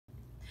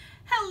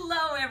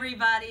Hello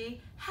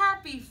everybody,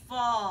 happy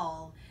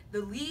fall.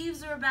 The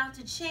leaves are about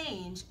to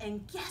change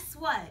and guess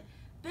what?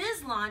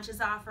 BizLaunch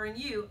is offering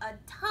you a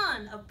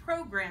ton of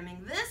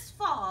programming this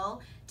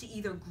fall to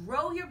either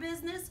grow your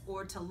business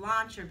or to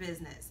launch your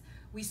business.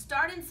 We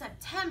start in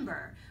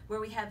September where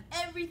we have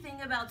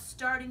everything about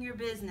starting your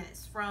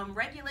business, from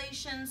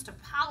regulations to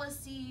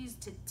policies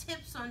to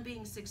tips on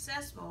being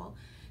successful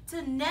to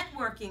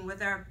networking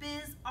with our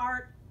Biz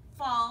Art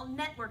Fall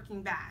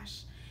Networking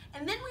Bash.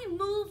 And then we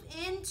move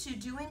into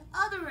doing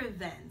other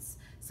events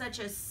such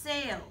as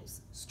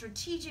sales,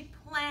 strategic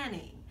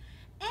planning,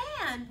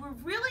 and we're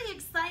really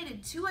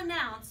excited to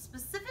announce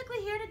specifically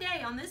here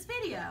today on this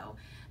video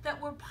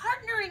that we're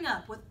partnering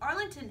up with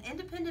Arlington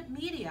Independent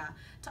Media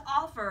to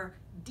offer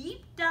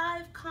deep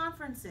dive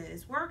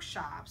conferences,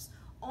 workshops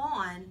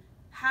on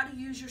how to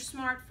use your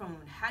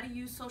smartphone, how to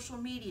use social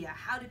media,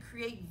 how to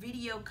create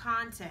video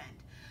content.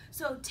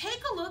 So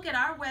take a look at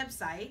our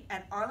website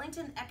at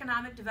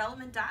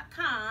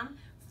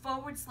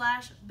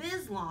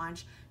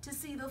arlingtoneconomicdevelopment.com/BizLaunch to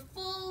see the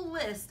full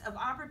list of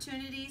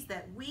opportunities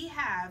that we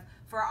have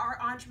for our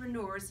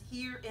entrepreneurs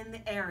here in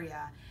the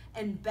area.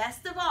 And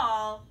best of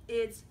all,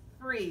 it's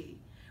free.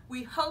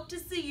 We hope to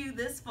see you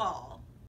this fall.